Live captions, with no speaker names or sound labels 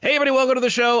welcome to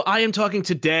the show. I am talking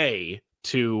today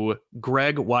to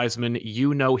Greg Wesiman.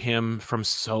 You know him from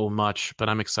so much, but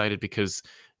I'm excited because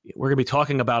we're going to be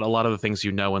talking about a lot of the things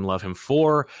you know and love him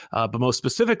for. But most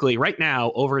specifically, right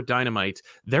now, over at Dynamite,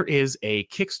 there is a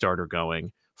Kickstarter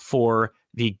going for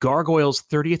the Gargoyles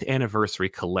 30th Anniversary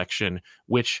Collection,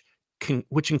 which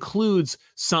includes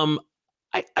some,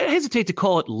 I hesitate to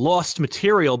call it lost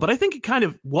material, but I think it kind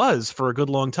of was for a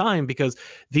good long time, because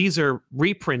these are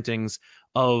reprintings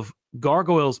of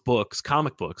Gargoyles books,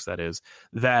 comic books, that is,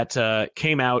 that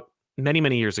came out many,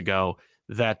 many years ago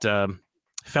that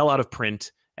fell out of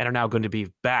print and are now going to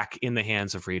be back in the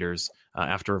hands of readers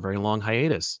after a very long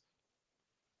hiatus.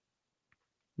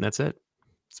 And that's it.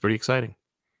 It's pretty exciting.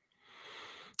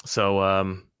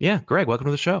 So, yeah, Greg, welcome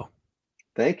to the show.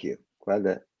 Thank you. Glad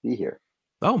to be here.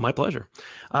 Oh, my pleasure.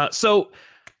 So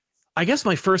I guess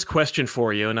my first question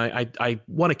for you, and I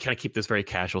want to kind of keep this very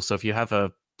casual, so if you have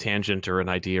a tangent or an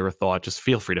idea or a thought, just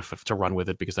feel free to run with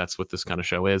it, because that's what this kind of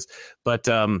show is. But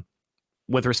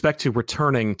with respect to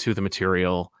returning to the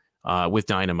material with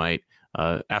Dynamite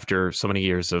after so many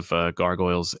years of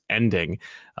Gargoyles ending,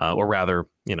 or rather,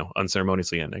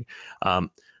 unceremoniously ending,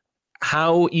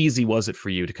 how easy was it for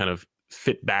you to kind of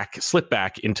slip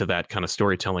back into that kind of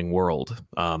storytelling world?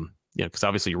 Because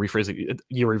obviously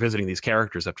you're revisiting these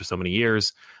characters after so many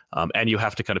years, and you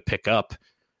have to kind of pick up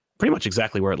pretty much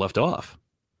exactly where it left off.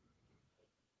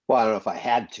 Well, I don't know if I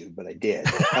had to, but I did.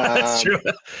 That's true.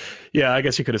 Yeah, I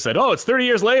guess you could have said, "Oh, it's 30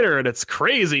 years later, and it's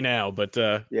crazy now." But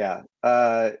yeah,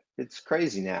 it's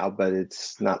crazy now, but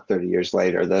it's not 30 years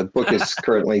later. The book is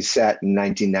currently set in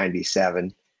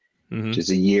 1997, which is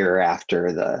a year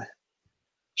after the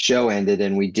show ended,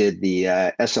 and we did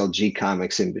the SLG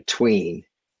comics in between,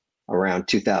 around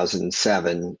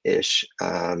 2007-ish,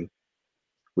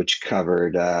 which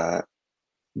covered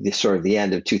the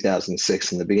end of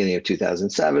 2006 and the beginning of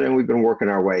 2007, and we've been working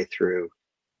our way through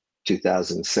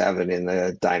 2007 in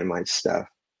the Dynamite stuff.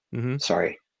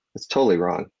 Sorry, that's totally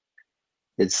wrong.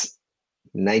 It's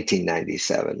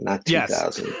 1997, not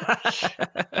 2000. Yes.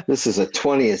 This is a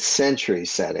 20th century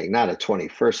setting, not a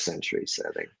 21st century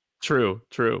setting. True.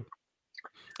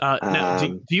 Now,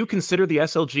 do you consider the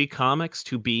SLG comics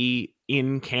to be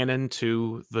in canon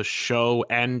to the show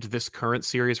and this current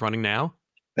series running now?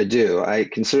 I do. I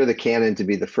consider the canon to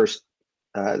be the first,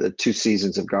 the 2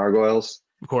 seasons of Gargoyles.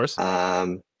 Of course.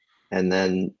 And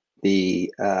then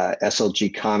the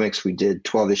SLG comics, we did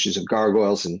 12 issues of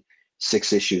Gargoyles and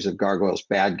 6 issues of Gargoyles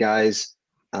Bad Guys,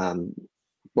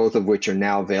 both of which are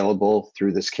now available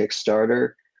through this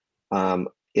Kickstarter, in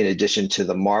addition to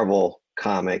the Marvel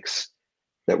comics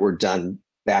that were done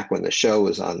back when the show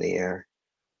was on the air.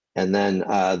 And then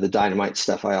the Dynamite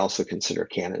stuff I also consider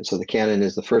canon. So the canon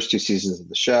is the first 2 seasons of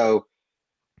the show,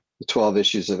 the 12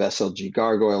 issues of SLG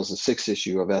Gargoyles, the 6th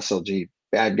issue of SLG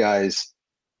Bad Guys,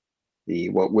 the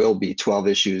what will be 12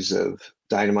 issues of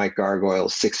Dynamite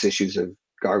Gargoyles, 6 issues of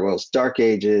Gargoyles Dark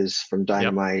Ages from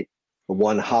Dynamite, the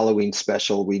 1 Halloween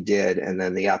special we did, and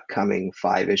then the upcoming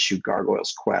 5-issue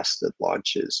Gargoyles Quest that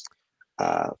launches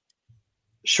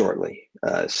shortly,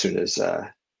 as soon as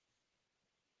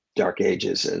Dark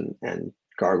Ages and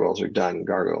Gargoyles are done.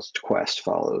 Gargoyles Quest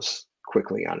follows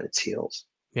quickly on its heels.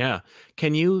 Yeah.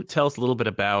 Can you tell us a little bit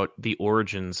about the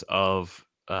origins of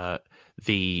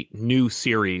the new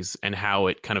series and how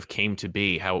it kind of came to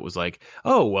be? How it was like,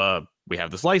 we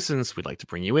have this license, we'd like to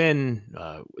bring you in.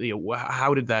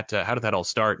 How did that all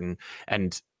start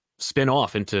and spin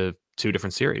off into 2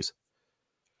 different series?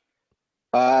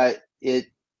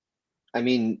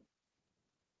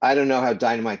 I don't know how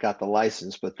Dynamite got the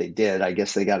license, but they did. I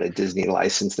guess they got a Disney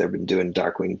license. They've been doing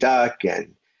Darkwing Duck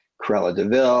and Cruella de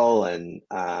Vil and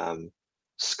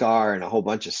Scar and a whole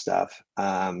bunch of stuff.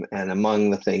 And among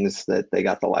the things that they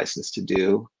got the license to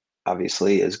do,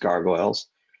 obviously, is Gargoyles.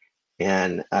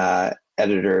 And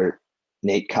editor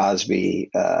Nate Cosby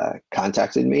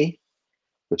contacted me,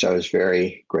 which I was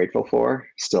very grateful for,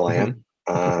 still am,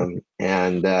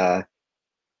 and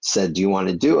said, "Do you want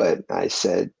to do it?" I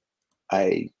said,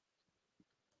 I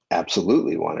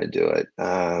absolutely want to do it.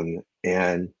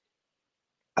 And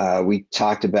we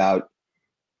talked about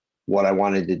what I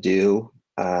wanted to do,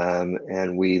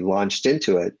 and we launched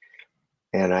into it.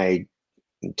 And I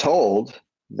am told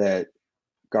that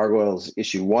Gargoyles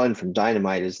issue 1 from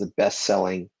Dynamite is the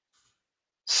best-selling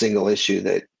single issue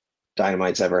that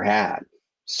Dynamite's ever had.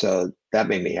 So that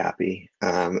made me happy.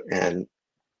 And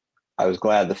I was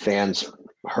glad the fans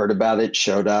heard about it,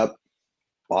 showed up,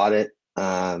 bought it.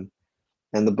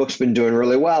 And the book's been doing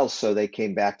really well. So they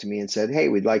came back to me and said, "Hey,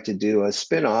 we'd like to do a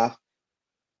spin-off.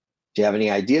 Do you have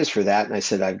any ideas for that?" And I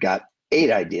said, "I've got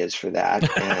 8 ideas for that."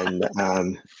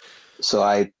 And So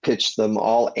I pitched them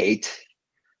all eight.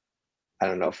 I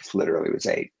don't know if it literally was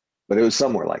eight, but it was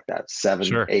somewhere like that, seven,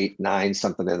 Sure. 8, 9,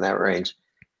 something in that range.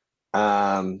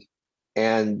 Um,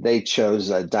 and they chose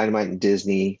Dynamite and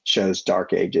Disney chose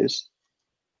Dark Ages,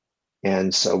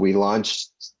 and so we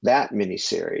launched that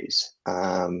miniseries,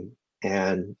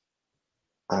 and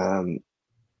um,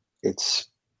 it's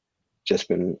just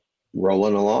been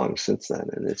rolling along since then,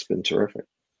 and it's been terrific.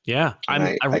 Yeah, And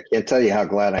I can't tell you how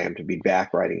glad I am to be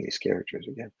back writing these characters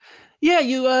again. yeah,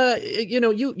 you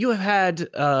have had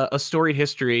a storied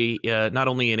history, not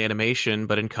only in animation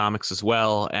but in comics as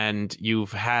well, and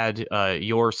you've had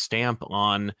your stamp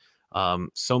on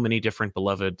so many different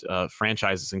beloved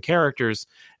franchises and characters.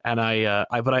 And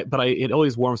it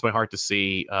always warms my heart to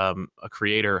see a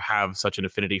creator have such an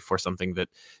affinity for something that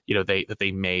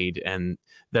they made, and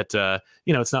that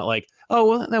it's not like, oh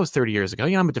well, that was 30 years ago.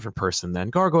 I'm a different person then.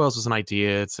 Gargoyles was an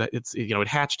idea. It's it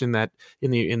hatched in the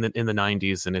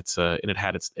 90s, and it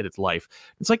had its life.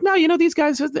 It's like, no, these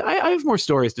guys, I have more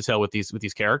stories to tell with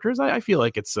these characters. I feel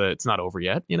like it's not over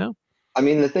yet. I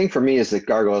mean, the thing for me is that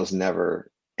Gargoyles never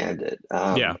ended,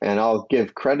 Yeah. and I'll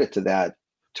give credit to that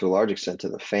to a large extent to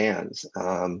the fans.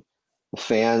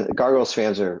 Gargoyles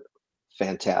fans are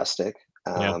fantastic,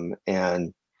 Yeah.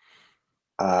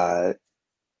 uh,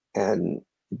 and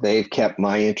they've kept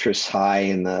my interests high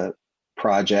in the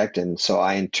project, and so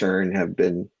I in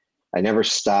turn I never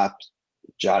stopped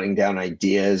jotting down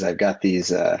ideas. I've got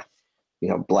these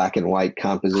black and white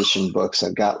composition books.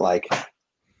 I've got like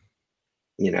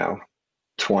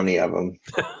 20 of them,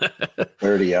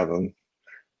 30 of them,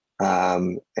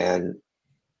 and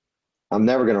I'm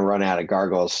never going to run out of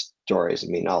Gargoyle stories. I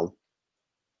mean, I'll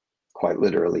quite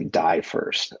literally die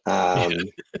first.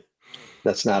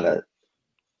 That's not a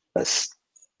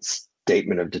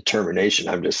statement of determination.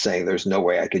 I'm just saying there's no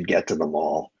way I could get to them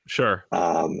all. Sure.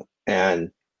 And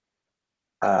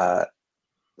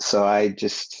so I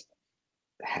just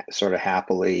sort of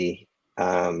happily,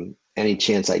 any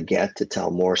chance I get to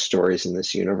tell more stories in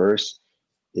this universe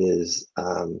is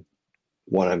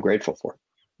one I'm grateful for.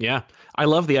 Yeah, I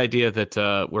love the idea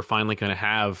that we're finally going to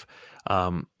have.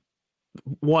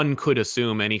 One could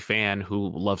assume any fan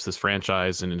who loves this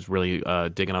franchise and is really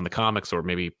digging on the comics, or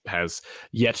maybe has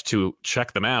yet to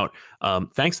check them out,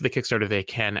 thanks to the Kickstarter, they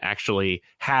can actually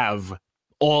have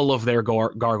all of their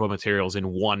gargoyle materials in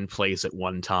one place at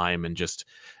one time, and just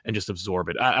absorb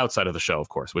it outside of the show, of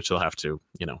course, which they'll have to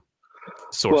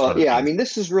source. Well, yeah, I mean,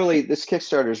 this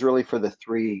Kickstarter is really for the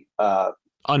three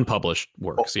unpublished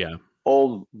works. Yeah.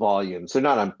 Old volumes. They're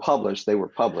not unpublished. They were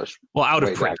published. Well, out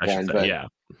of print, I should say. Yeah.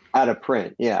 Out of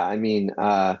print. Yeah. I mean,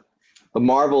 the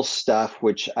Marvel stuff,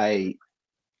 which I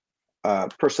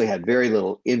personally had very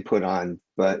little input on,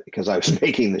 but because I was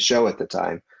making the show at the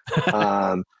time,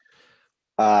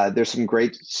 there's some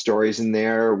great stories in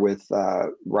there with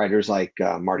writers like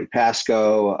Marty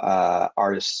Pasco,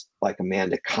 artists like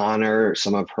Amanda Connor,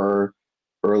 some of her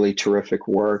early terrific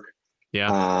work.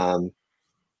 Yeah.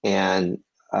 And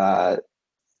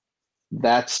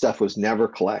that stuff was never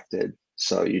collected.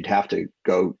 So you'd have to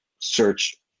go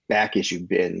search back issue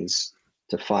bins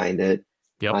to find it.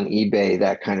 Yep. On eBay,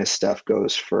 that kind of stuff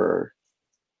goes for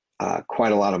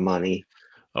quite a lot of money.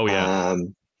 Oh, yeah.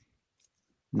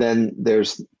 Then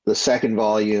there's the second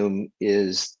volume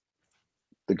is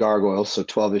the Gargoyles, so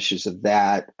 12 issues of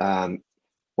that.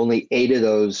 Only 8 of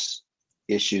those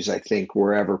issues, I think,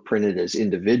 were ever printed as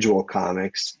individual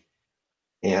comics.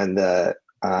 And the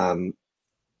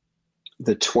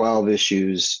 12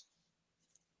 issues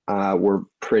were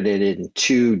printed in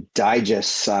 2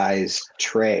 digest-size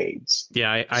trades.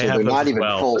 Yeah, I so have they're those not as even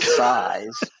well. full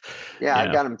size. Yeah,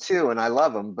 I've got them too, and I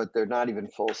love them, but they're not even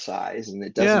full size, and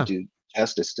it doesn't do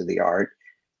justice to the art.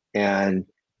 And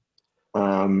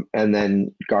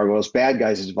then Gargoyles Bad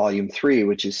Guys is volume 3,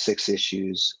 which is 6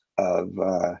 issues of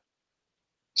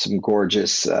some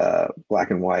gorgeous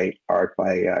black and white art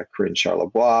by Corinne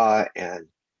Charlebois and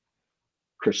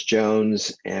Chris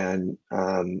Jones. And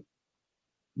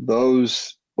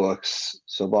those books,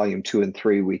 so volume 2 and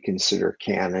 3, we consider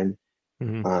canon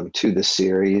to the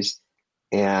series.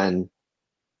 And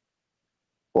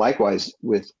likewise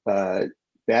with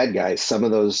Bad Guys, some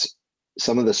of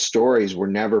the stories were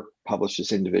never published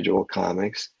as individual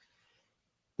comics.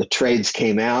 The trades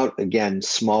came out, again,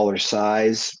 smaller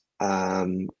size,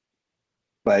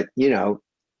 but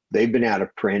they've been out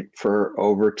of print for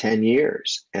over 10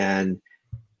 years, and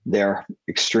they're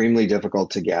extremely difficult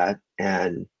to get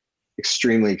and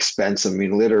extremely expensive. I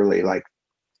mean, literally like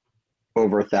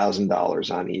over $1,000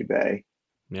 on eBay.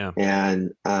 Yeah.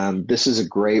 And this is a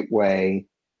great way.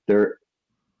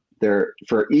 There,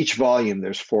 for each volume,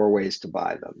 there's 4 ways to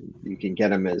buy them. You can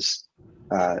get them as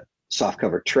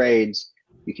softcover trades.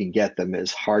 You can get them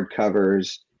as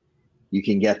hardcovers. You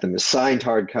can get them as signed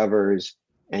hardcovers,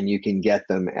 and you can get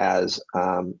them as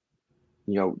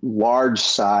large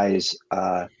size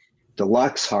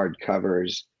deluxe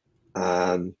hardcovers.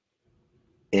 And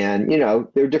there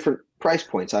are different price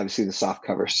points. Obviously, the soft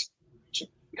covers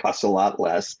cost a lot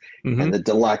less, and the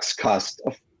deluxe cost,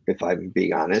 if I'm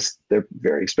being honest, they're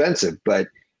very expensive. But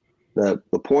the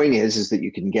point is that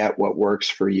you can get what works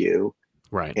for you.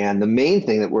 Right. And the main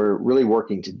thing that we're really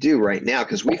working to do right now,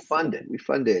 because we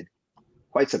funded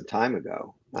quite some time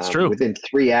ago. It's true. Within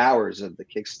 3 hours of the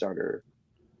Kickstarter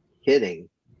hitting,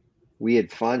 we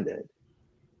had funded.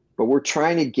 But we're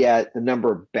trying to get the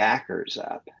number of backers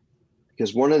up.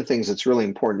 Because one of the things that's really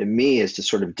important to me is to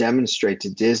sort of demonstrate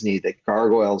to Disney that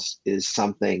Gargoyles is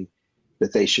something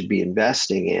that they should be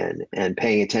investing in and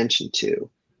paying attention to.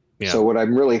 Yeah. So what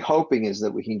I'm really hoping is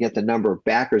that we can get the number of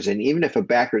backers in, even if a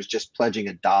backer is just pledging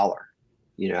 $1,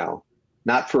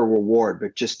 not for a reward,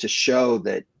 but just to show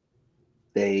that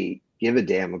they give a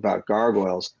damn about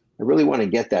Gargoyles. I really want to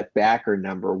get that backer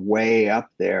number way up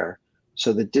there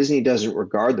so that Disney doesn't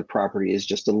regard the property as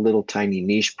just a little tiny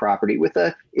niche property with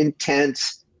a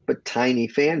intense but tiny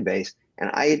fan base. And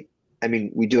I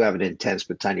mean, we do have an intense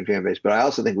but tiny fan base, but I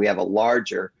also think we have a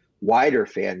larger, wider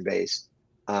fan base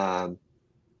that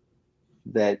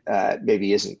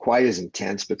maybe isn't quite as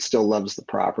intense, but still loves the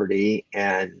property.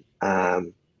 And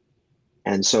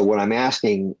so what I'm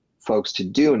asking folks to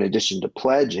do, in addition to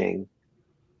pledging,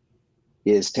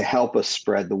 is to help us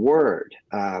spread the word.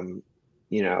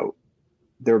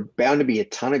 There are bound to be a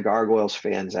ton of Gargoyles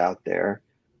fans out there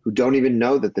who don't even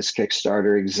know that this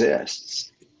Kickstarter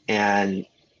exists. And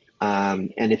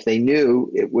if they knew,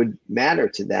 it would matter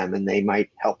to them and they might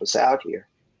help us out here.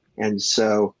 And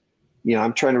so,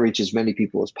 I'm trying to reach as many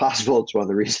people as possible. It's one of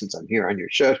the reasons I'm here on your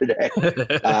show today.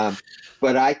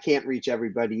 But I can't reach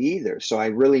everybody either. So I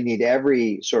really need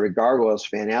every sort of Gargoyles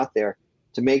fan out there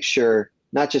to make sure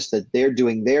not just that they're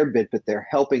doing their bit, but they're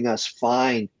helping us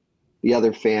find the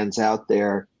other fans out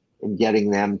there and getting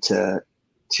them to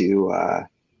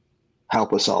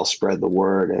help us all spread the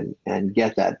word and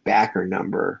get that backer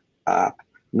number up.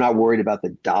 I'm not worried about the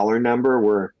dollar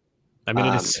number.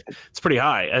 It's pretty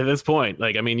high at this point.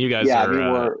 Like, I mean, you guys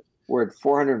are. We're at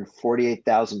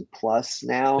 448,000 plus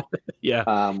now.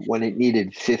 Yeah. When it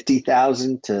needed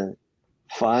 50,000 to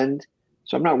fund.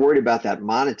 So I'm not worried about that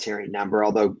monetary number,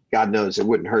 although God knows it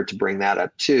wouldn't hurt to bring that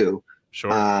up too.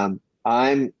 Sure.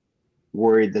 I'm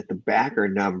worried that the backer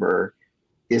number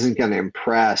isn't going to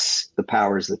impress the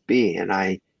powers that be.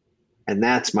 And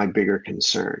that's my bigger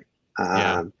concern.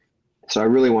 So I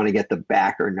really want to get the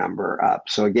backer number up.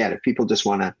 So again, if people just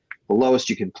want to, the lowest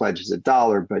you can pledge is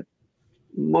 $1, but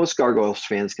most Gargoyles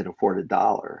fans can afford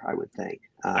 $1, I would think.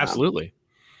 Absolutely.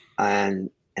 And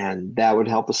that would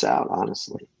help us out,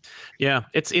 honestly. Yeah,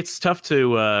 it's tough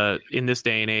to in this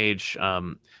day and age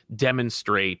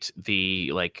demonstrate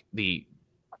the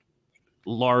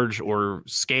large or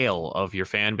scale of your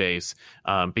fan base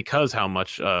because how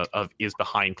much of is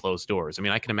behind closed doors. I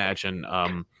mean, I can imagine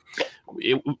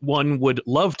one would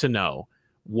love to know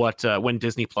what when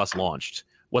Disney Plus launched,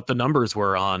 what the numbers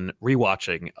were on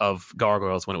rewatching of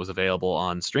Gargoyles when it was available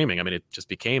on streaming. I mean, it just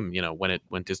became,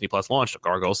 when Disney Plus launched,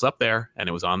 Gargoyles up there, and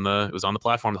it was on the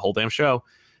platform the whole damn show,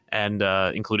 and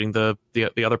including the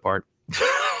other part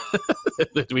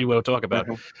that we won't talk about.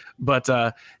 But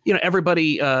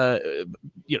everybody,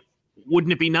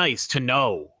 wouldn't it be nice to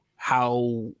know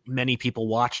how many people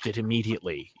watched it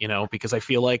immediately? Because I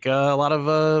feel like a lot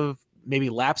of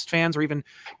maybe lapsed fans or even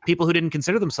people who didn't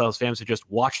consider themselves fans who just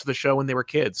watched the show when they were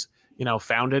kids,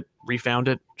 found it, refound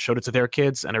it, showed it to their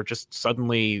kids, and are just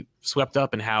suddenly swept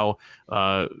up in how,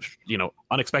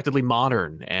 unexpectedly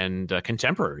modern and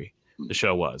contemporary the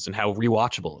show was and how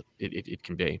rewatchable it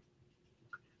can be.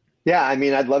 Yeah, I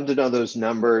mean, I'd love to know those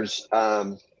numbers.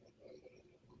 That'd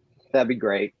be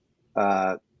great.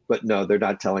 But no, they're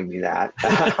not telling me that.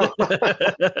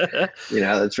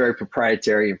 That's very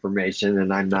proprietary information,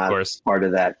 and I'm not part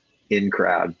of that in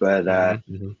crowd. But I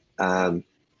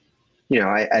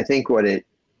think what it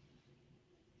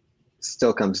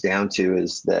still comes down to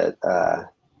is that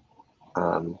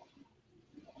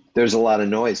there's a lot of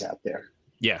noise out there.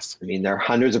 Yes, I mean, there are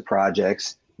hundreds of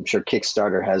projects. I'm sure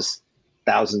Kickstarter has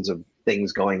thousands of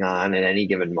things going on at any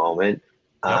given moment.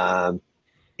 Yep.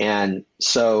 And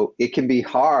so it can be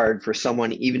hard for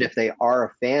someone, even if they are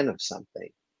a fan of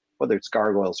something, whether it's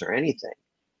Gargoyles or anything,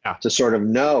 to sort of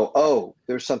know, oh,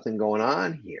 there's something going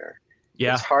on here.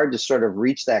 Yeah. It's hard to sort of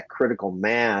reach that critical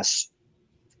mass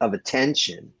of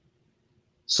attention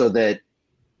so that,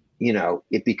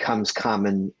 it becomes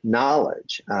common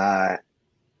knowledge. I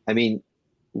mean,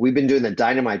 we've been doing the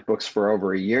Dynamite books for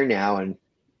over a year now,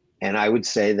 and I would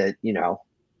say that,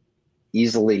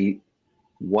 easily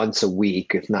once a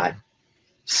week, if not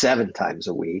 7 times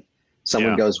a week,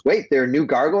 someone Yeah. goes, "Wait, there are new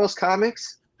Gargoyles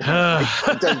comics?"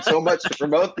 I've done so much to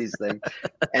promote these things,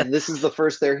 and this is the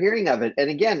first they're hearing of it. And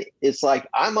again, it's like,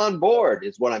 I'm on board,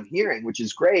 is what I'm hearing, which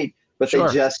is great, but they Sure.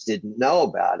 just didn't know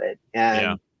about it.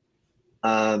 Yeah.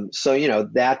 And so,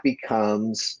 that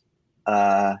becomes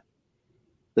the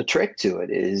trick to it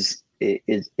is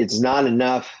it's not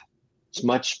enough. As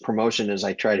much promotion as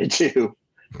I try to do,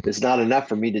 it's not enough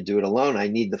for me to do it alone. I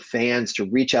need the fans to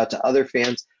reach out to other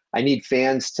fans. I need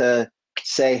fans to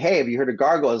say, "Hey, have you heard of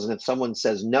Gargoyles?" And if someone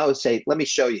says no, say, "Let me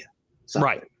show you something."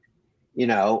 Right.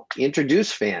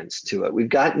 Introduce fans to it. We've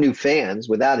got new fans,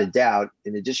 without a doubt,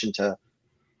 in addition to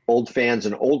old fans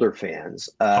and older fans.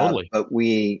 Totally. But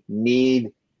we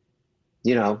need,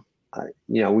 we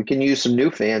can use some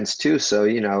new fans too. So,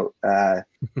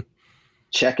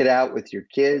 check it out with your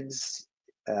kids.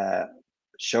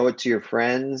 Show it to your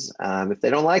friends. If they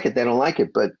don't like it, they don't like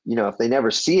it. But if they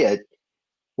never see it,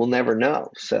 we'll never know.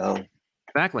 So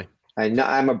Exactly. I know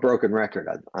I'm a broken record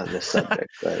on this subject.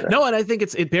 But, No, and I think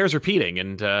it bears repeating,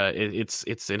 and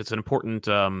it's an important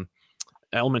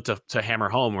element to hammer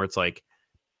home, where it's like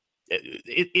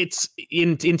it's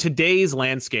in today's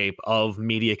landscape of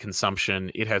media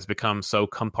consumption, it has become so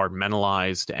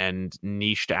compartmentalized and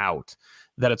niched out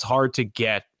that it's hard to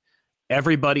get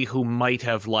everybody who might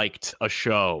have liked a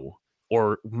show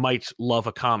or might love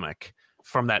a comic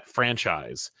from that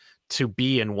franchise to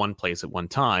be in one place at one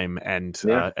time, and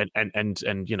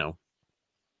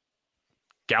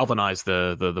galvanize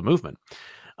the movement.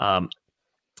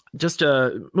 Just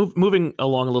moving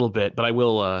along a little bit, but I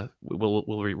will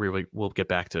we'll get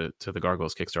back to the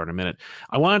Gargoyles Kickstarter in a minute.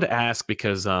 I wanted to ask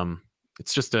because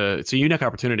it's a unique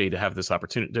opportunity to have this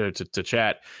opportunity to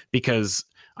chat, because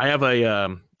I have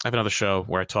another show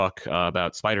where I talk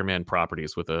about Spider-Man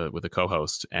properties with a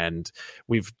co-host, and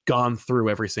we've gone through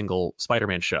every single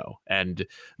Spider-Man show. And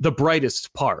the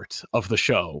brightest part of the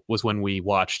show was when we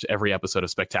watched every episode of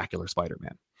Spectacular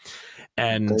Spider-Man.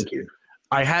 And thank you.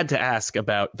 I had to ask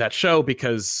about that show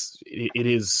because it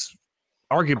is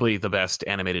arguably the best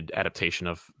animated adaptation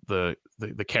of the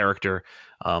character,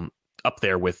 up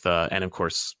there with and of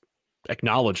course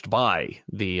acknowledged by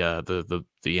the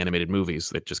animated movies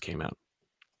that just came out.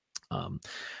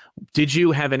 Did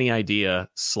you have any idea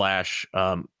 /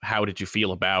 how did you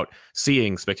feel about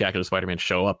seeing Spectacular Spider-Man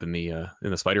show up in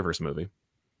the Spider-Verse movie?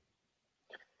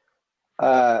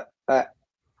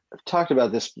 I've talked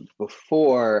about this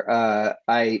before.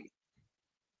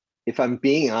 If I'm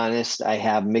being honest, I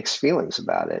have mixed feelings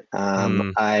about it.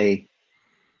 I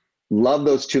love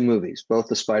those 2 movies, both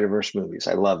the Spider-Verse movies.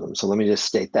 I love them. So let me just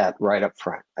state that right up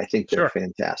front. I think they're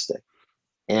fantastic.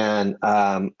 And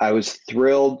I was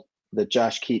thrilled that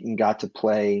Josh Keaton got to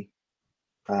play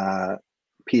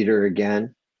Peter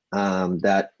again.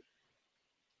 That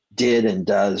did and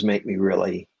does make me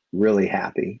really, really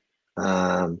happy.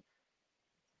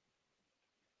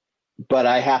 But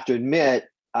I have to admit,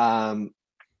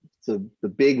 the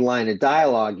big line of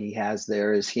dialogue he has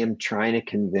there is him trying to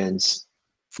convince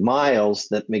Miles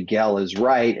that Miguel is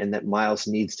right and that Miles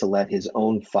needs to let his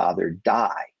own father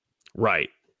die. Right.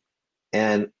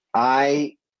 And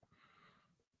I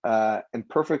am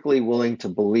perfectly willing to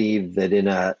believe that in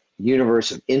a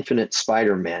universe of infinite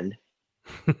Spider-Men,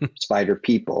 Spider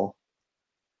people,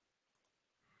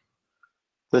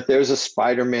 that there's a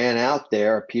Spider-Man out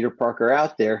there, a Peter Parker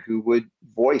out there, who would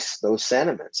voice those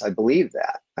sentiments. I believe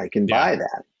that. I can buy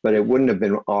that, but it wouldn't have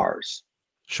been ours.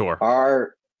 Sure.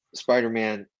 Our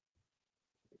Spider-Man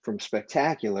from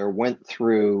Spectacular went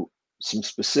through some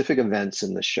specific events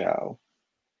in the show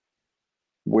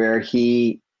where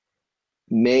he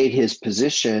made his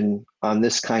position on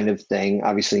this kind of thing,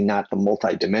 obviously not the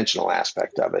multidimensional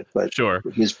aspect of it, but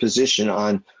his position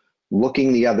on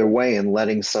looking the other way and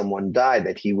letting someone die,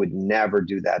 that he would never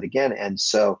do that again. And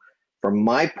so from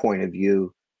my point of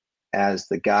view, as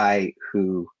the guy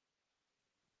who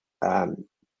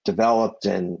developed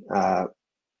and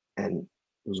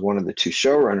was one of the 2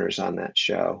 showrunners on that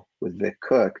show with Vic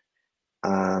Cook,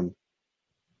 our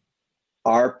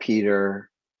Peter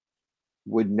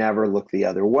would never look the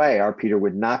other way. Our Peter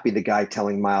would not be the guy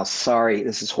telling Miles, "Sorry,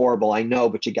 this is horrible, I know,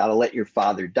 but you got to let your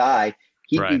father die."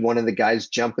 He'd be one of the guys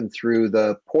jumping through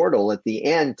the portal at the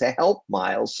end to help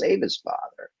Miles save his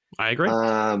father. I agree.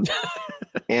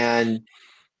 And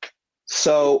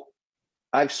so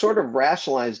I've sort of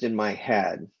rationalized in my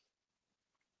head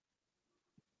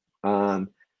that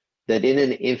in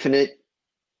an infinite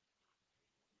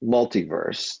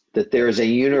multiverse, that there is a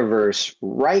universe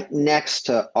right next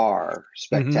to our Hmm.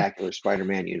 Spectacular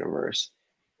Spider-Man universe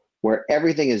where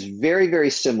everything is very,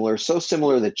 very similar, so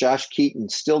similar that Josh Keaton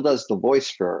still does the voice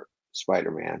for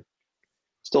Spider-Man,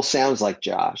 still sounds like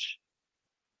Josh.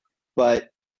 But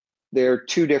there are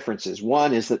two differences.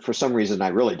 One is that for some reason I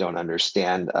really don't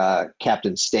understand,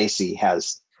 Captain Stacy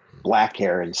has black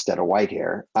hair instead of white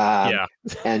hair. Yeah.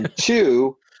 And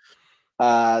two,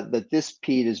 that this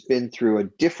Pete has been through a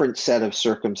different set of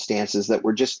circumstances that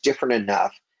were just different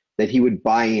enough that he would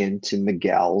buy into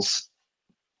Miguel's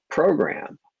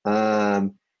program.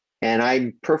 And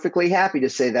I'm perfectly happy to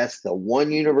say that's the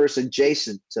one universe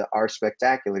adjacent to our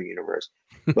Spectacular universe,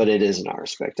 but it isn't our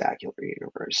Spectacular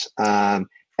universe.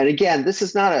 And again, this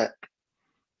is not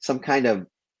some kind of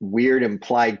weird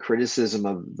implied criticism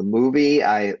of the movie.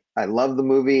 I love the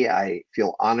movie. I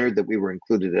feel honored that we were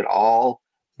included at all.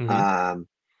 Hmm. Um,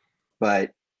 but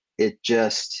it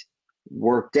just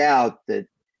worked out that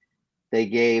they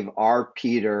gave our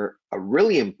Peter a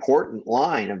really important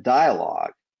line of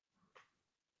dialogue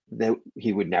that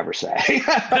he would never say.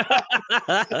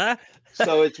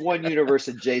 So it's one universe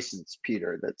adjacent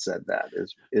Peter that said that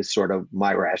is sort of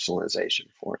my rationalization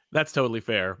for it. That's totally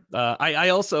fair. I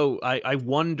also I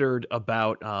wondered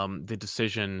about the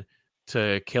decision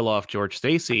to kill off George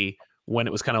Stacy when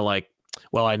it was kind of like,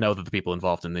 well, I know that the people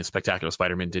involved in the Spectacular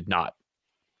Spider-Man did not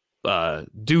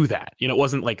do that. You know, it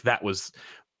wasn't like that was.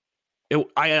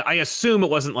 I assume it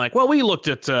wasn't like, well, we looked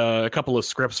at a couple of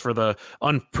scripts for the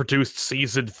unproduced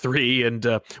season 3,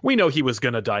 and we know he was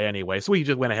gonna die anyway, so we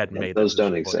just went ahead and Yeah, made that those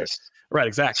don't decision for you. exist. Right,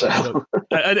 exactly. So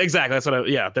Exactly. That's what.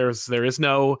 Yeah, there is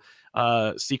no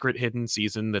secret hidden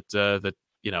season that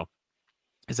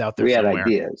is out there we had somewhere.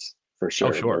 ideas for Oh, sure,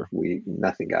 but sure. we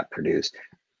nothing got produced,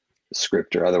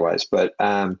 script or otherwise. But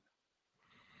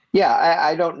yeah,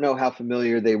 I don't know how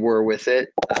familiar they were with it.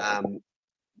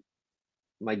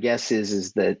 My guess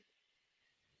is that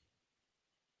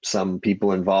some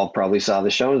people involved probably saw the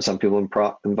show and some people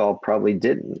involved probably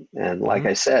didn't. And like Hmm.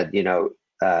 I said,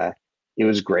 it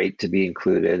was great to be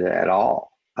included at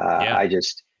all. Yeah. I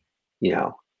just, you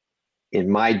know, in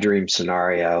my dream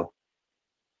scenario,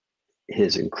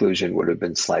 his inclusion would have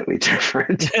been slightly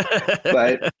different.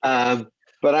 but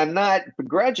but I'm not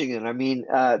begrudging it. I mean,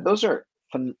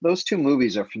 those two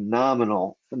movies are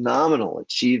phenomenal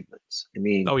achievements. I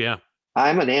mean, Oh, yeah.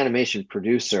 I'm an animation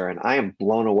producer and I am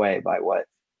blown away by what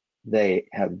they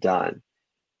have done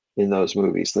in those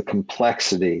movies. The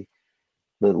complexity,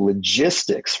 the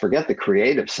logistics, forget the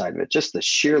creative side of it, just the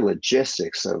sheer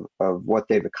logistics of what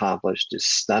they've accomplished is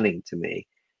stunning to me.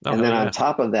 Oh, And hell then on yeah.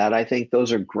 top of that, I think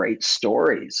those are great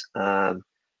stories. And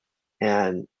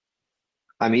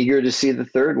I'm eager to see the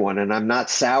third one. And I'm not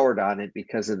soured on it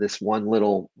because of this one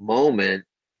little moment,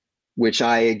 which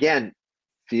I, again,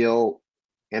 feel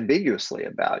ambiguously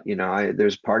about.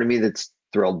 There's part of me that's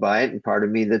thrilled by it and part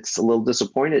of me that's a little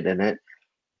disappointed in it.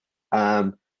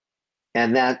 Um,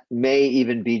 and that may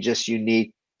even be just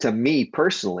unique to me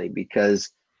personally, because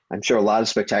I'm sure a lot of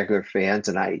Spectacular fans,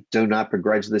 and I do not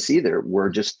begrudge this either, were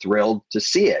just thrilled to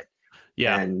see it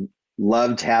Yeah. and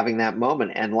loved having that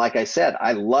moment. And like I said,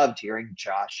 I loved hearing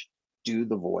Josh do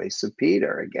the voice of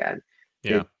Peter again.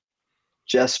 Yeah. It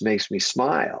just makes me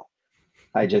smile.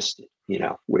 I just,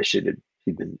 wish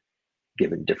he'd been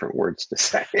given different words to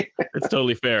say. It's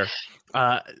totally fair.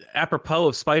 Apropos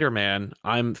of Spider-Man,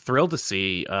 I'm thrilled to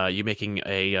see you making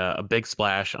a big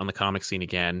splash on the comic scene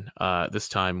again. This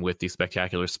time with the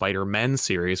Spectacular Spider-Men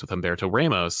series with Humberto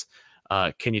Ramos.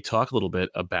 Can you talk a little bit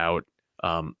about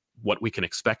what we can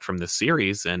expect from this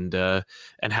series and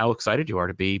how excited you are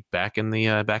to be back in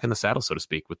the saddle, so to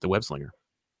speak, with the web slinger?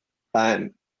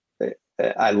 Um,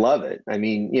 I love it. I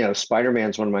mean,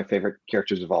 Spider-Man's one of my favorite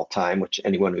characters of all time, which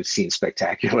anyone who's seen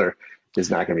Spectacular is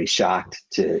not going to be shocked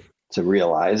to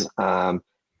realize.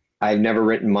 I've never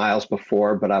written Miles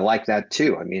before, but I like that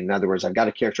too. I mean, in other words, I've got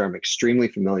a character I'm extremely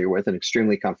familiar with and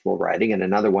extremely comfortable writing, and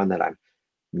another one that I'm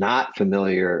not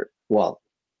familiar. Well,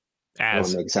 I don't want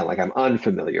As to make it sound like I'm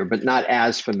unfamiliar, but not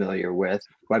as familiar with,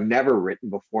 who I've never written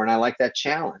before, and I like that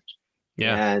challenge.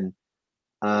 Yeah.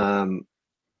 And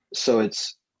so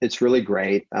it's really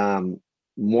great.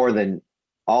 More than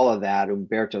all of that,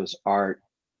 Umberto's art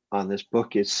on this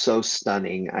book is so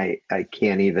stunning. I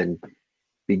can't even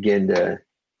begin to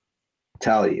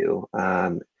tell you.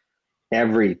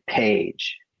 Every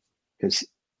page, because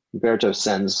Umberto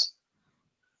sends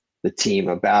the team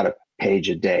about a page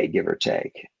a day, give or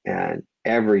take, and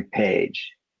every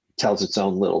page tells its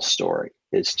own little story.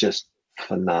 It's just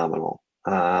phenomenal.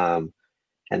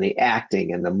 And the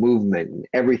acting and the movement and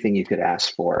everything you could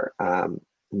ask for.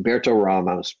 Humberto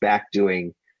Ramos back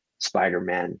doing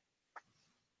Spider-Man,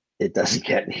 it doesn't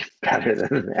get any better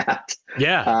than that.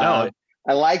 Yeah, no.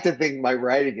 I like to think my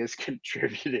writing is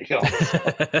contributing also.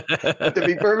 But to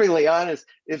be perfectly honest,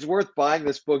 it's worth buying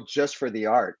this book just for the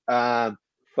art.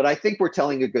 But I think we're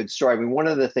telling a good story. I mean, one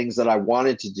of the things that I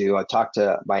wanted to do, I talked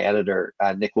to my editor,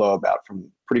 Nick Lowe, about from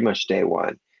pretty much day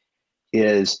one,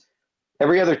 is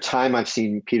every other time I've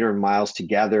seen Peter and Miles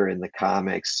together in the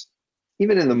comics,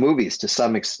 even in the movies to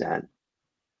some extent,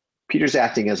 Peter's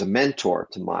acting as a mentor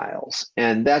to Miles.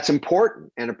 And that's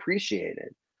important and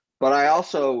appreciated. But I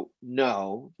also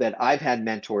know that I've had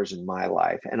mentors in my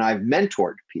life and I've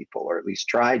mentored people, or at least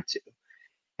tried to.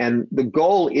 And the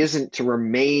goal isn't to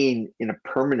remain in a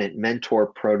permanent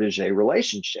mentor-protege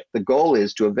relationship. The goal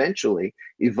is to eventually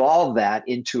evolve that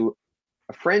into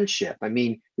a friendship. I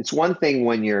mean, it's one thing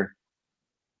when you're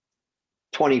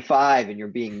 25 and you're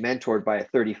being mentored by a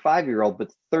 35-year-old,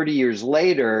 but 30 years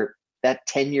later, that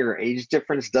 10-year age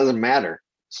difference doesn't matter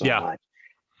so much.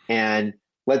 And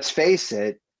let's face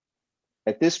it,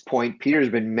 at this point, Peter's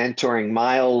been mentoring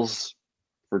Miles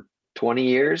for 20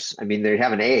 years. I mean, they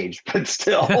haven't aged, but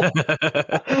still.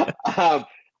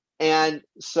 And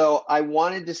so I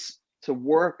wanted to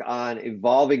work on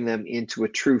evolving them into a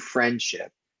true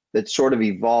friendship that sort of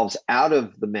evolves out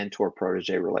of the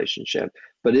mentor-protege relationship,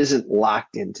 but isn't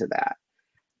locked into that.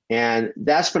 And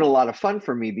that's been a lot of fun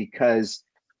for me because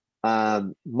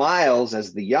Miles,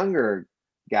 as the younger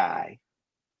guy,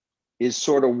 is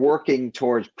sort of working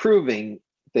towards proving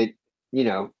that, you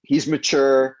know, he's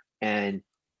mature and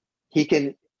he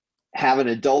can have an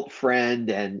adult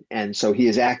friend, and so he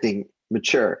is acting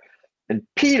mature. And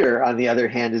Peter, on the other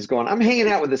hand, is going, I'm hanging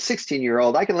out with a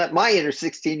 16-year-old. I can let my inner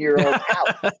 16-year-old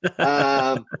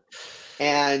out.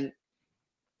 And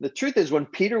the truth is, when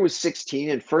Peter was 16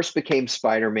 and first became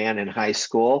Spider-Man in high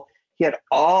school, he had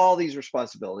all these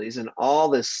responsibilities and all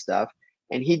this stuff.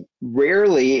 And he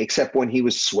rarely, except when he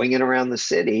was swinging around the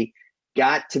city,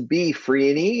 got to be free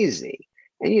and easy.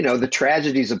 And, you know, the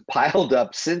tragedies have piled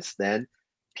up since then.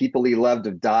 People he loved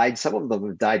have died. Some of them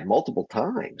have died multiple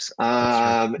times.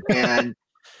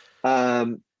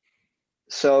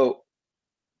 So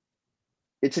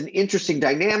it's an interesting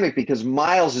dynamic because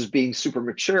Miles is being super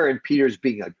mature and Peter's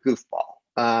being a goofball.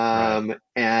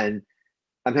 And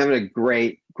I'm having a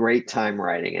great time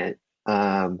writing it.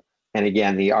 And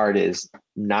again, the art is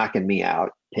knocking me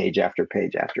out page after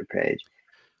page after page.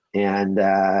 And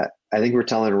I think we're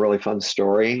telling a really fun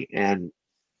story. And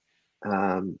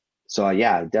so,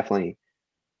 yeah, I definitely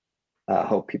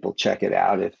hope people check it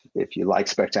out. If you like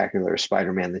Spectacular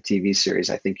Spider-Man, the TV series,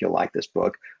 I think you'll like this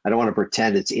book. I don't want to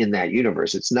pretend it's in that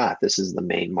universe. It's not. This is the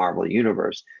main Marvel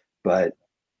universe. But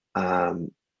you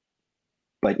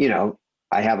know,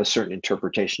 I have a certain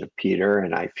interpretation of Peter,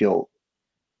 and I feel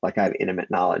like I have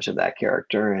intimate knowledge of that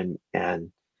character.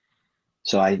 And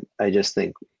so I just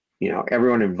think, you know,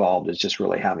 everyone involved is just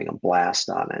really having a blast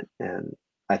on it. And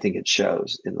I think it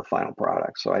shows in the final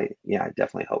product. So I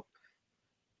definitely hope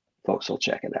folks will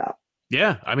check it out.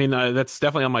 Yeah, I mean, that's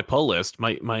definitely on my pull list.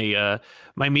 My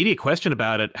immediate question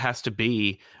about it has to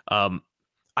be, I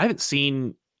haven't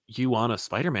seen you on a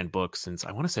Spider-Man book since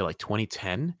I want to say like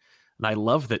 2010. And I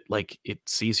love that, like, it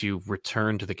sees you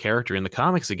return to the character in the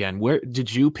comics again. Where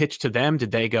did you pitch to them? Did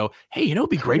they go, hey, you know,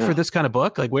 it'd be great for this kind of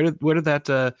book? Like, where did that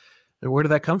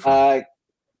come from?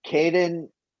 Caden,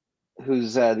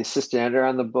 who's the assistant editor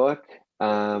on the book,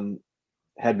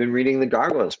 had been reading the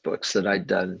Gargoyles books that I'd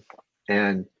done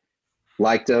and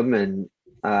liked them and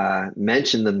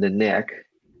mentioned them to Nick.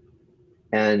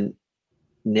 And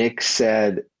Nick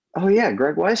said, oh, yeah,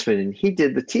 Greg Wesiman, and he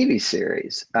did the TV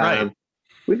series. Right.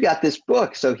 We've got this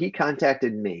book. So he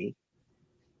contacted me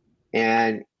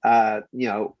and, you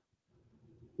know,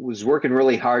 was working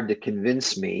really hard to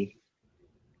convince me,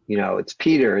 you know, it's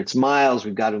Peter, it's Miles,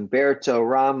 we've got Umberto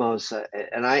Ramos.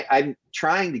 And I'm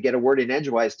trying to get a word in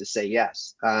edgewise to say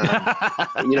yes.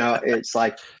 You know, it's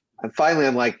like,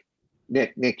 I'm like,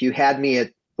 Nick, you had me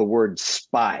at the word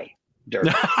spy. You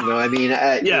know, I mean,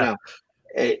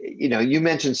 you know, you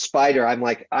mentioned Spider. I'm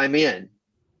like, I'm in.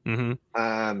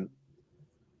 Mm-hmm.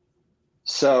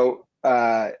 So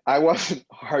I wasn't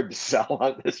hard to sell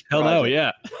on this project. Hell no,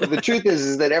 yeah. But the truth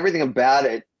is that everything about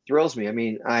it thrills me. I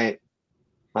mean,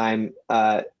 I'm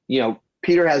you know,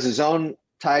 Peter has his own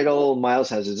title, Miles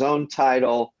has his own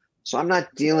title, so I'm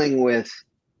not dealing with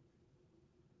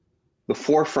the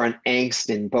forefront angst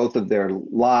in both of their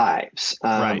lives.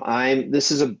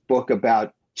 This is a book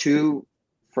about two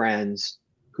friends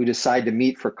who decide to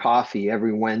meet for coffee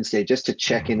every Wednesday just to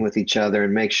check in with each other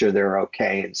and make sure they're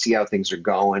okay and see how things are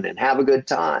going and have a good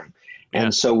time. Yeah.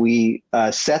 And so we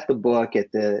set the book at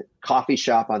the coffee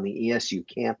shop on the ESU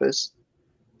campus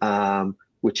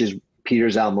which is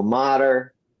Peter's alma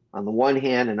mater on the one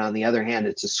hand, and on the other hand,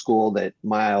 it's a school that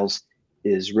Miles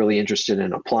is really interested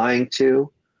in applying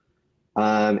to.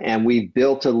 And we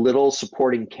built a little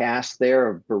supporting cast there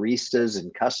of baristas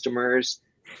and customers.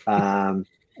 And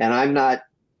I'm not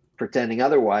pretending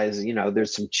otherwise.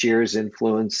 There's some Cheers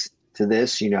influence to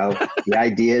this. The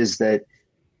idea is that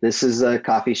this is a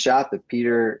coffee shop that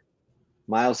Peter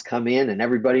Miles come in and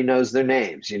everybody knows their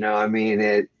names.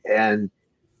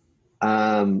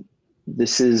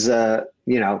 This is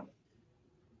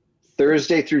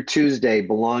Thursday through Tuesday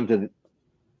belong to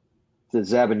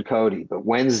Zeb and Cody, but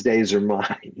Wednesdays are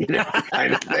mine,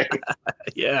 kind of thing.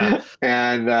 Yeah.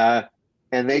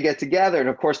 And they get together. And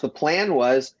of course the plan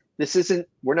was,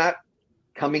 we're not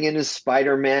coming in as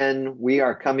Spider-Man. We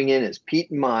are coming in as Pete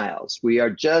and Miles. We are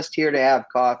just here to have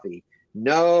coffee.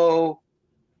 No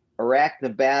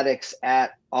arachnobatics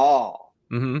at all.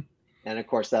 Mm-hmm. And of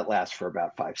course that lasts for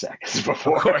about 5 seconds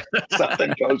before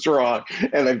something goes wrong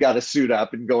and they've got to suit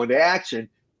up and go into action.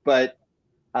 But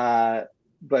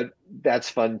that's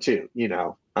fun too,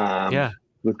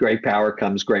 With great power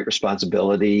comes great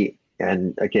responsibility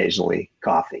and occasionally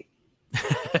coffee.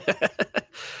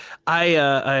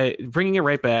 I bringing it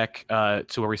right back to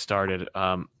where we started,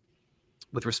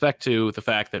 with respect to the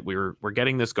fact that we're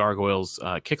getting this Gargoyles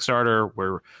Kickstarter.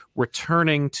 We're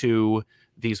returning to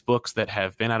these books that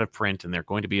have been out of print, and they're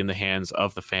going to be in the hands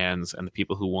of the fans and the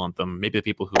people who want them, maybe the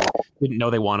people who didn't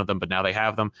know they wanted them, but now they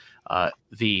have them.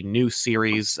 The new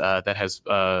series that has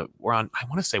I want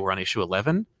to say we're on issue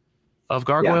 11 of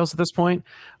Gargoyles at this point.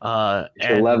 And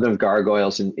 11 of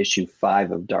Gargoyles and issue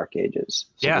 5 of Dark Ages.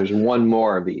 So there's one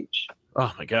more of each.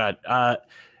 Oh my God.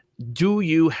 Do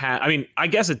you have, I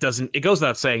guess it goes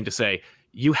without saying to say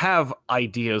you have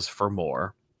ideas for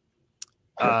more.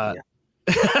 But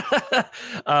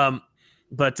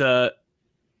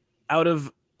out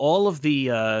of all of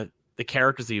the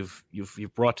characters that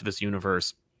you've brought to this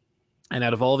universe, and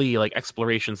out of all the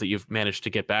explorations that you've managed to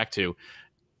get back to,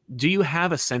 do you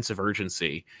have a sense of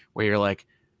urgency where you're like,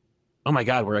 oh my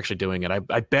God, we're actually doing it.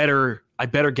 I better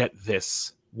get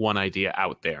this one idea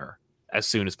out there as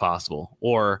soon as possible?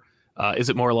 Or is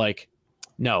it more like,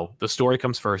 no, the story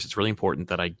comes first. It's really important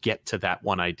that I get to that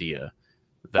one idea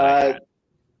that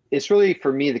it's really,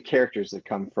 for me, the characters that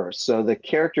come first. So the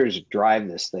characters drive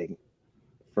this thing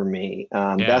for me.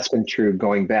 That's been true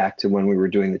going back to when we were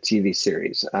doing the TV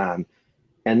series. And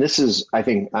this is, I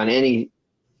think, on any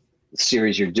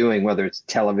series you're doing, whether it's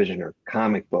television or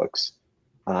comic books,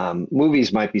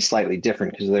 movies might be slightly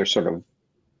different because they're sort of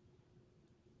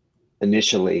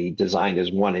initially designed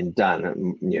as one and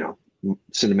done,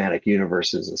 cinematic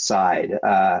universes aside.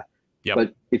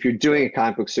 But if you're doing a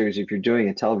comic book series, if you're doing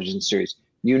a television series,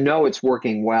 it's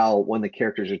working well when the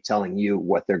characters are telling you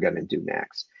what they're going to do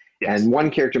next. Yes. And one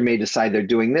character may decide they're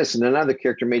doing this, and another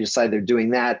character may decide they're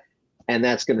doing that, and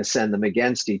that's going to send them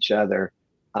against each other.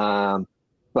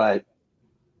 But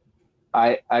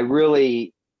I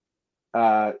really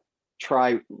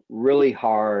try really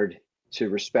hard to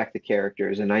respect the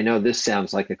characters. And I know this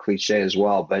sounds like a cliche as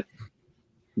well, but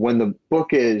when the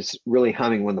book is really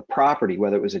humming, when the property,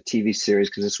 whether it was a TV series,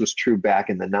 because this was true back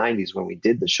in the 90s when we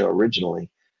did the show originally,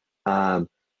 when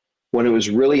it was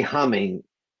really humming,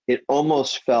 it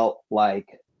almost felt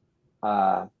like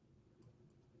the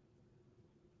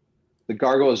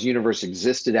Gargoyles universe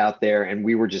existed out there and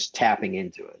we were just tapping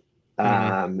into it.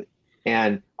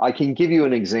 And I can give you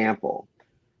an example.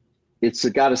 It's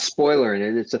got a spoiler in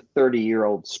it. It's a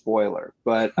 30-year-old spoiler,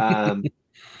 but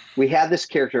we had this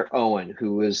character, Owen,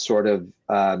 who was sort of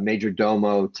major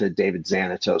domo to David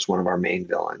Xanatos, one of our main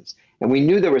villains. And we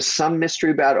knew there was some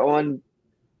mystery about Owen.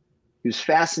 He was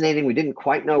fascinating. We didn't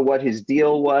quite know what his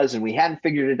deal was, and we hadn't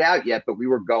figured it out yet, but we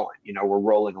were going, we're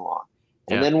rolling along.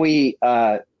 And then we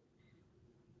were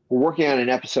working on an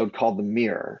episode called The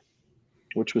Mirror,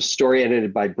 which was story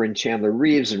edited by Bryn Chandler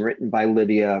Reeves and written by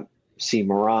Lydia C.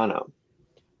 Morano.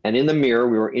 And in The Mirror,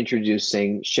 we were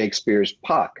introducing Shakespeare's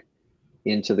Puck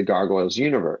into the Gargoyles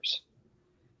universe.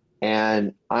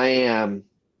 And I am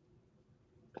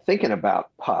thinking about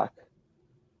Puck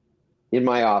in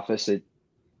my office at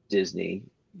Disney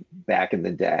back in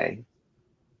the day.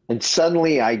 And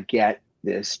suddenly I get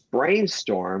this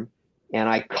brainstorm and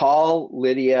I call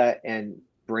Lydia and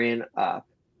Bryn up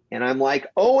and I'm like,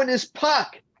 Owen is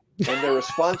Puck. And their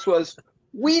response was,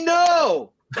 we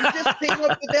know. We just came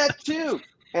up with that too.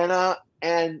 And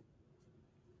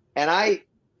I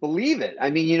believe it.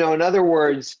 In other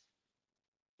words,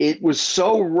 it was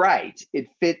so right. It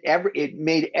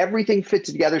made everything fit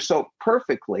together so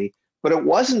perfectly, but it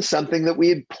wasn't something that we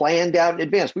had planned out in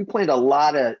advance. We planned a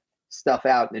lot of stuff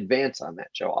out in advance on that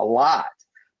show, a lot.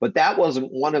 but that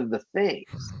wasn't one of the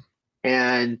things.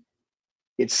 And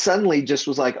it suddenly just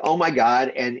was like, oh my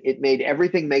God. And it made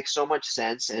everything make so much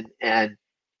sense. And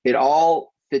it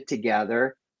all fit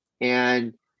together.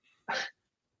 And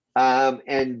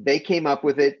they came up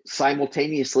with it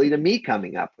simultaneously to me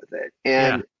coming up with it.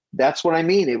 Yeah, And that's what I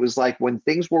mean. It was like when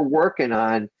things were working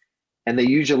on, and they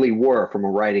usually were from a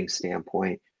writing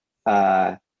standpoint,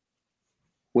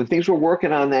 when things were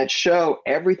working on that show,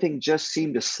 everything just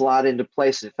seemed to slot into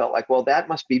place. It felt like, well, that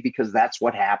must be because that's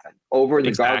what happened over in the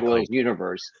exactly. Gargoyles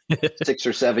universe, 6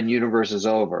 or 7 universes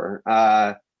over,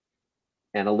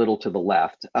 and a little to the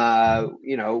left.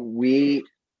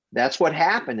 That's what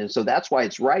happened. And so that's why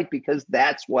it's right, because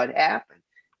that's what happened.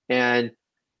 And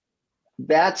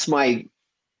that's my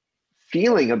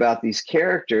feeling about these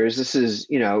characters. This is,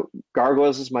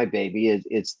 Gargoyles is my baby.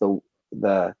 It's the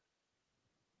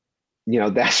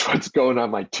that's what's going on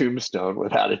my tombstone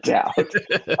without a doubt.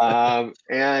 um,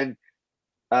 and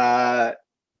uh,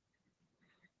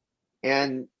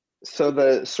 and so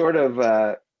the sort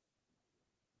of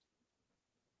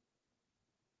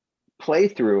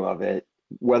playthrough of it,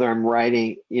 whether I'm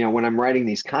writing, when I'm writing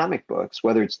these comic books,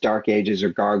 whether it's Dark Ages or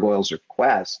Gargoyles or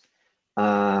Quest,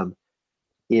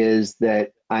 is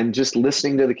that I'm just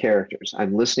listening to the characters.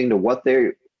 I'm listening to what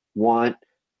they want,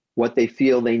 what they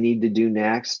feel they need to do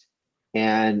next.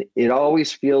 And it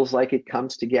always feels like it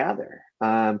comes together.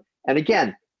 And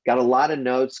again, got a lot of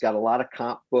notes, got a lot of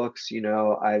comp books,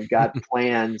 I've got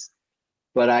plans,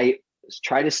 but I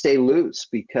try to stay loose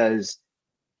because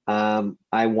I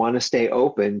want to stay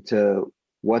open to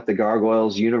what the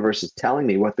Gargoyles universe is telling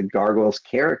me, what the Gargoyles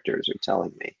characters are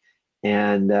telling me.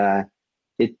 And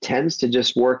it tends to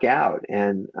just work out.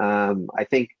 And I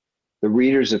think the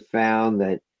readers have found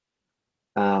that,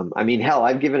 hell,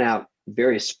 I've given out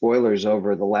various spoilers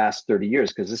over the last 30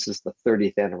 years because this is the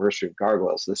 30th anniversary of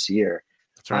Gargoyles this year.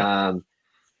 That's right.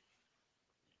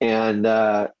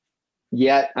 And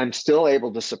yet I'm still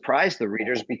able to surprise the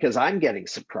readers because I'm getting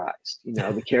surprised.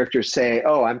 The characters say,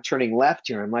 oh, I'm turning left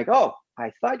here. I'm like, oh,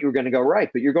 I thought you were going to go right,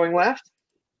 but you're going left.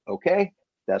 Okay,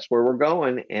 that's where we're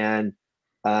going. And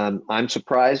I'm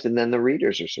surprised, and then the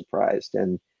readers are surprised.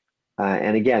 And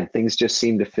again, things just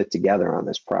seem to fit together on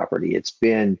this property. It's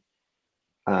been,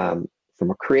 from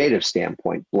a creative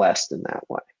standpoint, blessed in that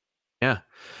way. Yeah.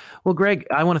 Well, Greg,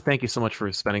 I want to thank you so much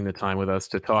for spending the time with us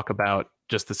to talk about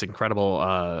just this incredible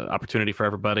opportunity for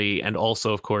everybody, and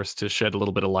also, of course, to shed a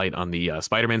little bit of light on the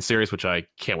Spider-Man series, which I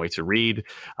can't wait to read.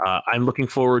 I'm looking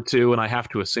forward to, and I have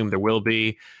to assume there will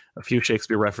be a few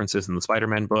Shakespeare references in the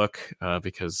Spider-Man book,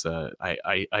 because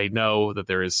I know that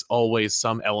there is always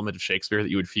some element of Shakespeare that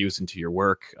you would fuse into your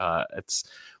work. It's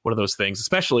one of those things,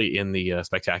 especially in the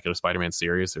Spectacular Spider-Man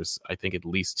series. There's, I think, at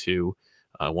least two,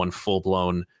 one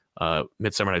full-blown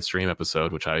Midsummer Night's Dream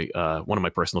episode, which I one of my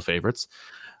personal favorites.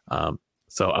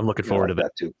 So I'm looking forward to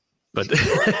that too. But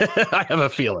I have a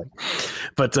feeling.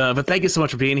 But thank you so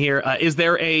much for being here. Is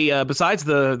there a besides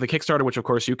the Kickstarter, which of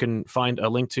course you can find a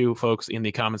link to, folks, in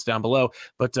the comments down below?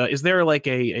 But is there like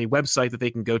a website that they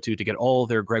can go to get all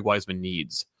their Greg Wesiman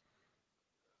needs?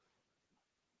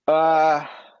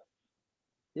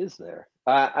 Is there?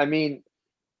 You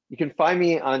can find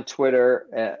me on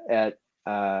Twitter at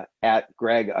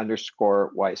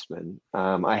Greg_Weisman.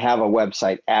 I have a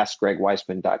website,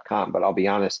 askgregweisman.com, but I'll be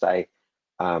honest, I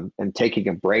am taking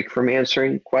a break from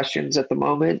answering questions at the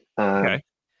moment. Okay.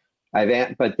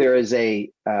 But there is a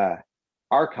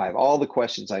archive, all the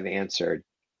questions I've answered,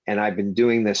 and I've been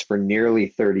doing this for nearly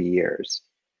 30 years.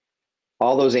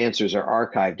 All those answers are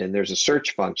archived, and there's a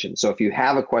search function. So if you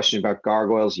have a question about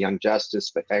Gargoyles, Young Justice,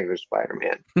 Spectacular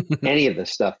Spider-Man, any of the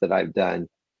stuff that I've done,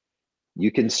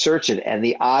 you can search it, and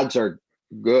the odds are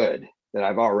good that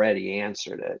I've already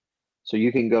answered it. So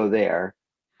you can go there.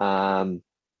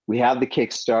 We have the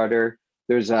Kickstarter.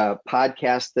 There's a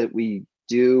podcast that we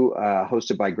do,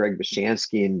 hosted by Greg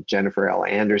Bashansky and Jennifer L.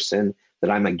 Anderson, that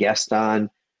I'm a guest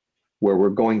on, where we're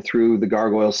going through the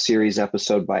Gargoyles series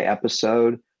episode by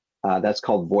episode. That's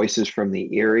called Voices from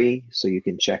the Eerie. So you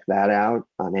can check that out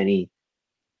on any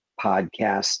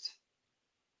podcast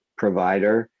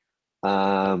provider.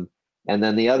 And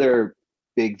then the other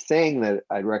big thing that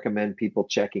I'd recommend people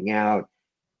checking out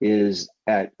is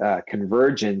at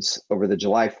Convergence over the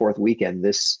July 4th weekend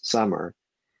this summer.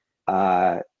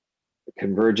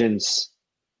 Convergence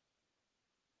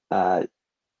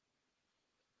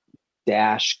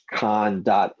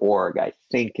con.org, I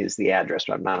think, is the address,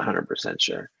 but I'm not 100%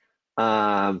 sure.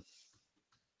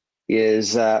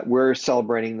 We're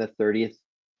celebrating the 30th.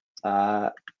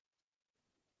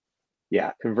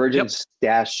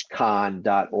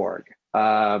 Convergence-con.org.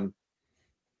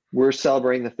 we're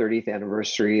celebrating the 30th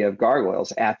anniversary of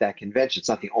Gargoyles at that convention. It's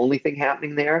not the only thing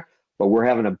happening there, but we're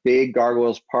having a big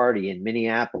Gargoyles party in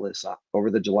Minneapolis over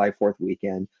the July 4th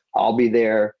weekend. I'll be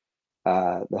there.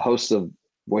 The hosts of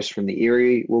Voice from the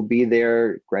Erie will be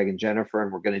there, Greg and Jennifer,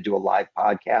 and we're going to do a live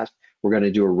podcast. We're going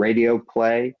to do a radio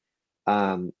play.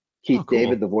 Keith cool.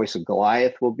 David, the voice of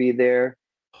Goliath, will be there.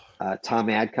 Tom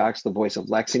Adcox, the voice of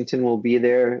Lexington, will be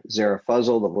there. Zara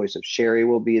Fuzzle, the voice of Sherry,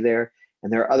 will be there.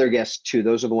 And there are other guests too.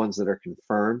 Those are the ones that are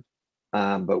confirmed.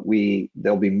 But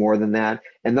there'll be more than that.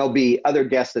 And there'll be other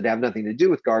guests that have nothing to do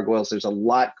with Gargoyles. There's a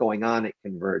lot going on at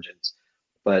Convergence.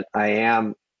 But I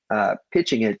am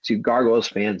pitching it to Gargoyles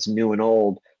fans, new and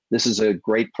old. This is a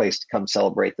great place to come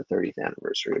celebrate the 30th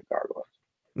anniversary of Gargoyles.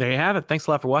 There you have it. Thanks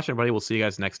a lot for watching, everybody. We'll see you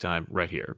guys next time right here.